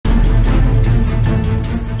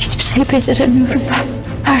şey beceremiyorum ben.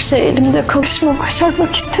 Her şey elimde kavuşma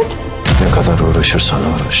başarmak istedim. Ne kadar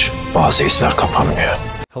uğraşırsan uğraş, bazı izler kapanmıyor.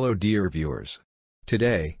 Hello dear viewers.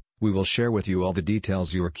 Today, we will share with you all the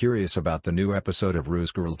details you are curious about the new episode of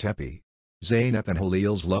Ruzgarul Tepe. Zeynep and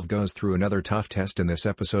Halil's love goes through another tough test in this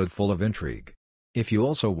episode full of intrigue. If you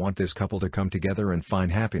also want this couple to come together and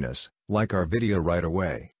find happiness, like our video right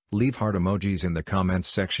away, leave heart emojis in the comments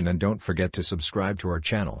section and don't forget to subscribe to our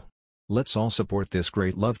channel. Let's all support this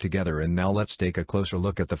great love together, and now let's take a closer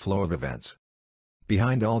look at the flow of events.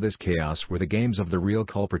 Behind all this chaos were the games of the real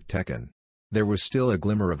culprit Tekin. There was still a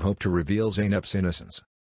glimmer of hope to reveal Zeynep's innocence.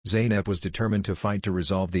 Zeynep was determined to fight to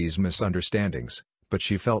resolve these misunderstandings, but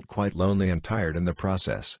she felt quite lonely and tired in the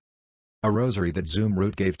process. A rosary that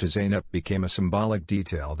Zumrut gave to Zeynep became a symbolic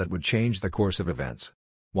detail that would change the course of events.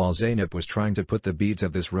 While Zeynep was trying to put the beads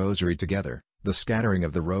of this rosary together, the scattering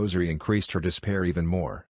of the rosary increased her despair even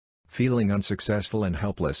more. Feeling unsuccessful and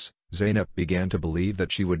helpless, Zeynep began to believe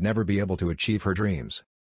that she would never be able to achieve her dreams.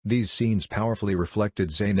 These scenes powerfully reflected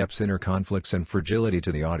Zeynep's inner conflicts and fragility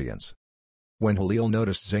to the audience. When Halil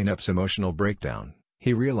noticed Zeynep's emotional breakdown,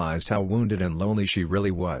 he realized how wounded and lonely she really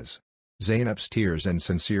was. Zeynep's tears and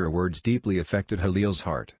sincere words deeply affected Halil's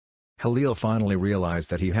heart. Halil finally realized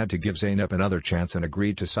that he had to give Zeynep another chance and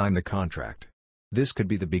agreed to sign the contract. This could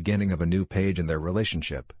be the beginning of a new page in their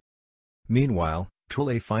relationship. Meanwhile,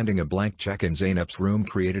 Tule finding a blank check in Zeynep's room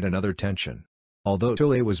created another tension. Although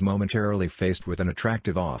Tule was momentarily faced with an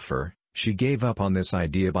attractive offer, she gave up on this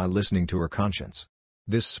idea by listening to her conscience.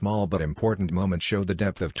 This small but important moment showed the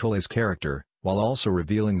depth of Tule's character, while also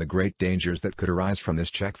revealing the great dangers that could arise from this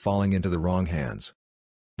check falling into the wrong hands.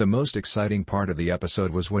 The most exciting part of the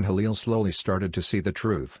episode was when Halil slowly started to see the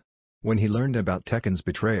truth. When he learned about Tekin's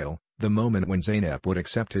betrayal, the moment when Zeynep would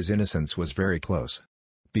accept his innocence was very close.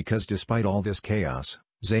 Because despite all this chaos,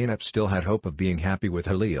 Zeynep still had hope of being happy with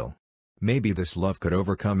Halil. Maybe this love could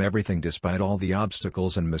overcome everything despite all the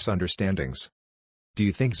obstacles and misunderstandings. Do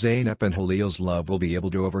you think Zeynep and Halil's love will be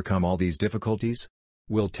able to overcome all these difficulties?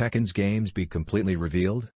 Will Tekin's games be completely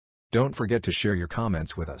revealed? Don't forget to share your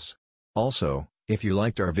comments with us. Also, if you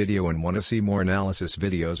liked our video and want to see more analysis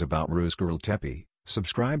videos about Ruzgarul Tepe,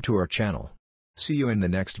 subscribe to our channel. See you in the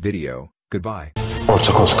next video. Goodbye.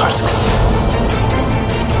 Ortak olduk artık.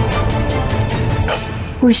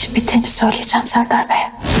 Bu işin bittiğini söyleyeceğim Serdar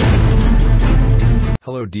Bey'e.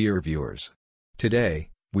 Hello dear viewers. Today,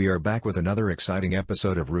 we are back with another exciting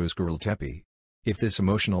episode of Ruzgarul Tepe. If this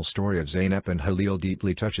emotional story of Zeynep and Halil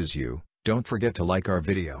deeply touches you, don't forget to like our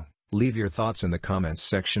video, leave your thoughts in the comments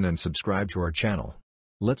section and subscribe to our channel.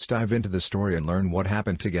 Let's dive into the story and learn what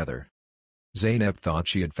happened together. Zeynep thought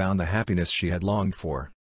she had found the happiness she had longed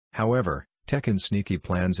for. However, Tekin's sneaky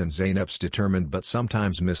plans and Zeynep's determined but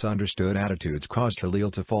sometimes misunderstood attitudes caused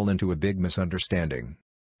Halil to fall into a big misunderstanding.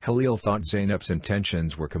 Halil thought Zeynep's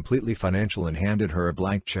intentions were completely financial and handed her a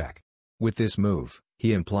blank check. With this move,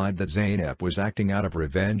 he implied that Zeynep was acting out of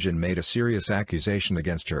revenge and made a serious accusation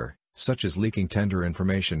against her, such as leaking tender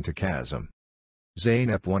information to Kazım.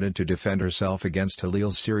 Zeynep wanted to defend herself against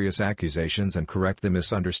Halil's serious accusations and correct the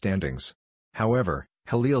misunderstandings. However,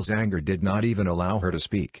 Halil's anger did not even allow her to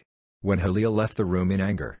speak. When Halil left the room in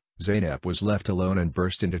anger, Zeynep was left alone and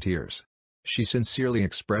burst into tears. She sincerely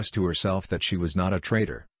expressed to herself that she was not a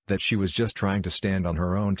traitor, that she was just trying to stand on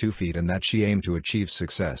her own 2 feet and that she aimed to achieve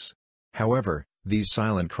success. However, these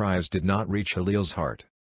silent cries did not reach Halil's heart.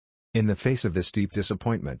 In the face of this deep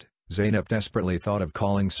disappointment, Zeynep desperately thought of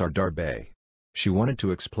calling Serdar Bey. She wanted to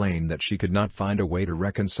explain that she could not find a way to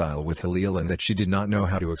reconcile with Halil and that she did not know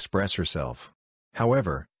how to express herself.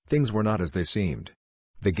 However, things were not as they seemed.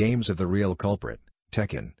 The games of the real culprit,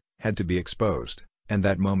 Tekin, had to be exposed, and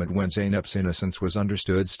that moment when Zeynep's innocence was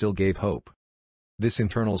understood still gave hope. This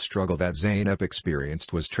internal struggle that Zeynep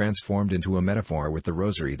experienced was transformed into a metaphor with the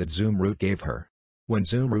rosary that Zumrut gave her. When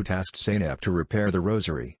Zumrut asked Zeynep to repair the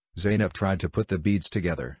rosary, Zeynep tried to put the beads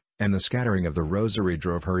together, and the scattering of the rosary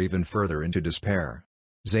drove her even further into despair.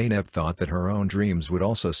 Zeynep thought that her own dreams would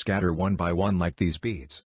also scatter one by one like these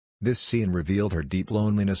beads. This scene revealed her deep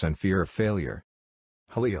loneliness and fear of failure.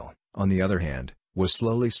 Halil, on the other hand, was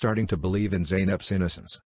slowly starting to believe in Zeynep's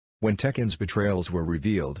innocence. When Tekin's betrayals were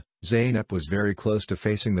revealed, Zeynep was very close to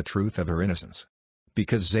facing the truth of her innocence.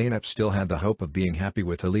 Because Zeynep still had the hope of being happy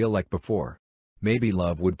with Halil like before. Maybe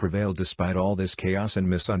love would prevail despite all this chaos and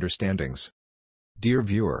misunderstandings. Dear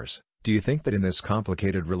viewers, do you think that in this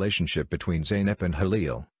complicated relationship between Zeynep and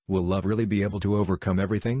Halil, will love really be able to overcome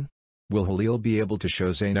everything? Will Halil be able to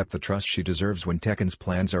show Zeynep the trust she deserves when Tekin's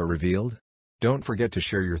plans are revealed? Don't forget to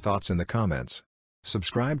share your thoughts in the comments.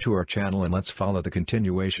 Subscribe to our channel and let's follow the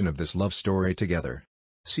continuation of this love story together.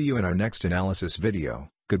 See you in our next analysis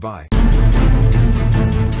video. Goodbye.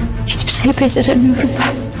 Hiçbir şey beceremiyorum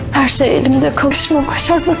ben. Her şey elimde kalışma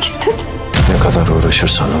başarmak istedim. Ne kadar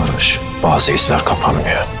uğraşırsan uğraş, bazı izler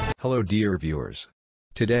kapanmıyor. Hello dear viewers.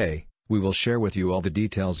 Today, we will share with you all the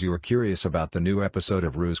details you are curious about the new episode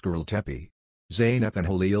of Ruse Girl Tepi. Zeynep and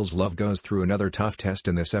Halil's love goes through another tough test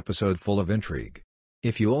in this episode full of intrigue.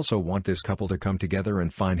 If you also want this couple to come together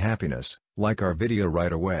and find happiness, like our video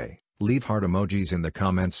right away, leave heart emojis in the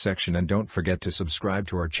comments section and don't forget to subscribe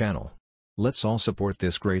to our channel. Let's all support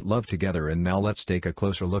this great love together, and now let's take a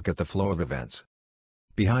closer look at the flow of events.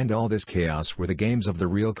 Behind all this chaos were the games of the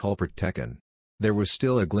real culprit Tekken. There was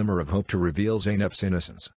still a glimmer of hope to reveal Zeynep's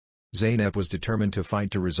innocence. Zeynep was determined to fight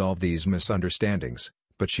to resolve these misunderstandings,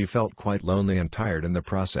 but she felt quite lonely and tired in the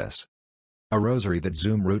process. A rosary that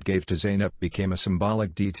Zumrut gave to Zeynep became a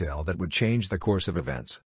symbolic detail that would change the course of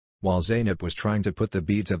events. While Zeynep was trying to put the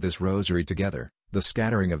beads of this rosary together, the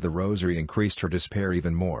scattering of the rosary increased her despair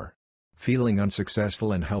even more. Feeling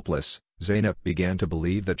unsuccessful and helpless, Zeynep began to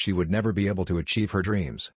believe that she would never be able to achieve her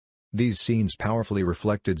dreams. These scenes powerfully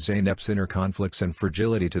reflected Zeynep's inner conflicts and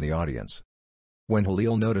fragility to the audience. When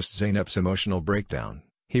Halil noticed Zeynep's emotional breakdown,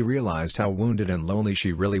 he realized how wounded and lonely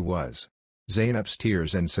she really was. Zeynep's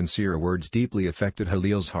tears and sincere words deeply affected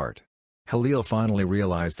Halil's heart. Halil finally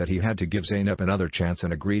realized that he had to give Zeynep another chance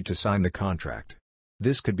and agreed to sign the contract.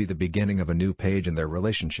 This could be the beginning of a new page in their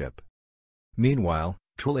relationship. Meanwhile,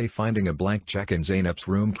 Tule finding a blank check in Zeynep's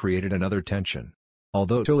room created another tension.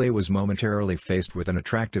 Although Tule was momentarily faced with an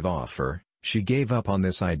attractive offer, she gave up on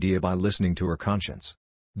this idea by listening to her conscience.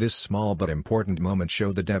 This small but important moment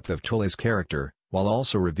showed the depth of Tule's character, while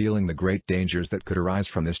also revealing the great dangers that could arise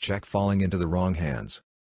from this check falling into the wrong hands.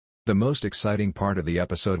 The most exciting part of the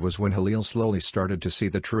episode was when Halil slowly started to see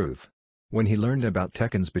the truth. When he learned about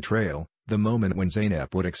Tekken's betrayal, the moment when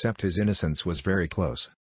Zeynep would accept his innocence was very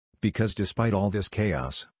close. Because despite all this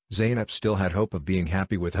chaos, Zeynep still had hope of being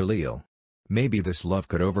happy with Halil. Maybe this love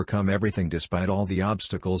could overcome everything despite all the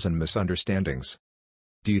obstacles and misunderstandings.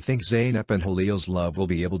 Do you think Zeynep and Halil's love will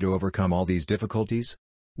be able to overcome all these difficulties?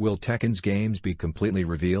 Will Tekken's games be completely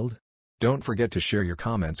revealed? Don't forget to share your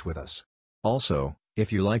comments with us. Also,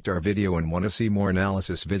 if you liked our video and want to see more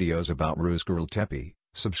analysis videos about Ruse Girl Tepi,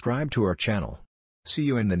 subscribe to our channel. See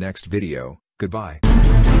you in the next video. Goodbye.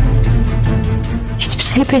 Hiçbir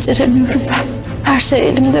şey beceremiyorum ben. Her şey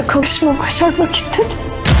elimde kalışma başarmak istedim.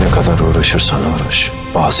 Ne kadar uğraşırsan uğraş,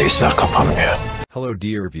 bazı izler kapanmıyor. Hello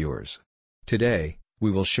dear viewers. Today, we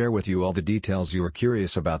will share with you all the details you are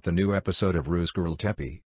curious about the new episode of Ruse Girl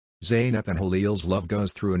Tepi. Zeynep and Halil's love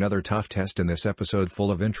goes through another tough test in this episode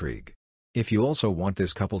full of intrigue. If you also want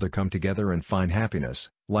this couple to come together and find happiness,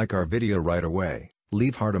 like our video right away,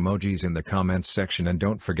 leave heart emojis in the comments section and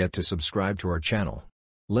don't forget to subscribe to our channel.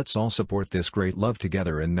 Let's all support this great love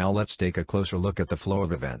together, and now let's take a closer look at the flow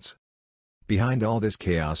of events. Behind all this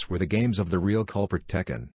chaos were the games of the real culprit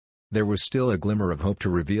Tekken. There was still a glimmer of hope to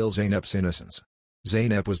reveal Zeynep's innocence.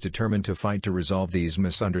 Zeynep was determined to fight to resolve these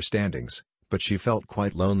misunderstandings, but she felt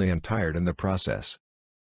quite lonely and tired in the process.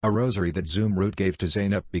 A rosary that Zumrut gave to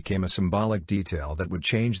Zeynep became a symbolic detail that would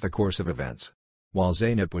change the course of events. While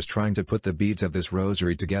Zeynep was trying to put the beads of this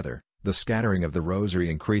rosary together, the scattering of the rosary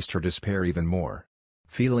increased her despair even more.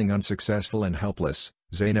 Feeling unsuccessful and helpless,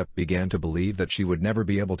 Zeynep began to believe that she would never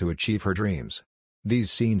be able to achieve her dreams.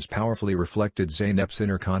 These scenes powerfully reflected Zeynep's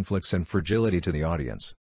inner conflicts and fragility to the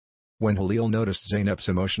audience. When Halil noticed Zeynep's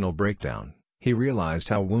emotional breakdown, he realized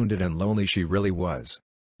how wounded and lonely she really was.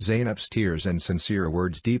 Zeynep's tears and sincere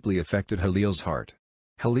words deeply affected Halil's heart.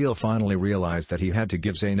 Halil finally realized that he had to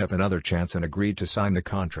give Zeynep another chance and agreed to sign the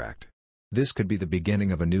contract. This could be the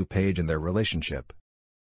beginning of a new page in their relationship.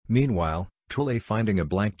 Meanwhile, Tule finding a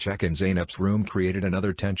blank check in Zeynep's room created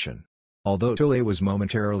another tension. Although Tule was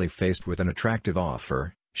momentarily faced with an attractive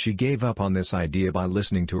offer, she gave up on this idea by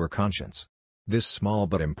listening to her conscience. This small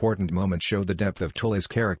but important moment showed the depth of Tule's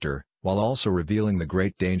character, while also revealing the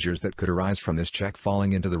great dangers that could arise from this check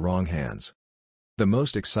falling into the wrong hands. The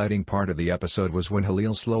most exciting part of the episode was when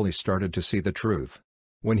Halil slowly started to see the truth.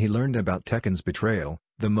 When he learned about Tekken's betrayal,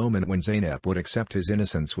 the moment when Zeynep would accept his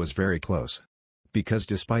innocence was very close. Because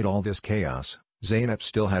despite all this chaos, Zeynep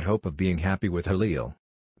still had hope of being happy with Halil.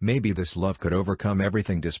 Maybe this love could overcome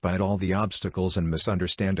everything despite all the obstacles and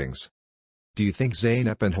misunderstandings. Do you think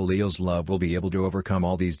Zeynep and Halil's love will be able to overcome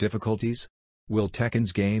all these difficulties? Will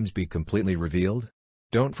Tekken's games be completely revealed?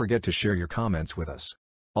 Don't forget to share your comments with us.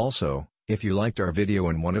 Also, if you liked our video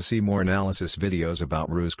and want to see more analysis videos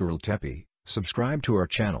about Ruse Girl Tepi, subscribe to our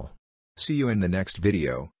channel. See you in the next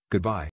video. Goodbye.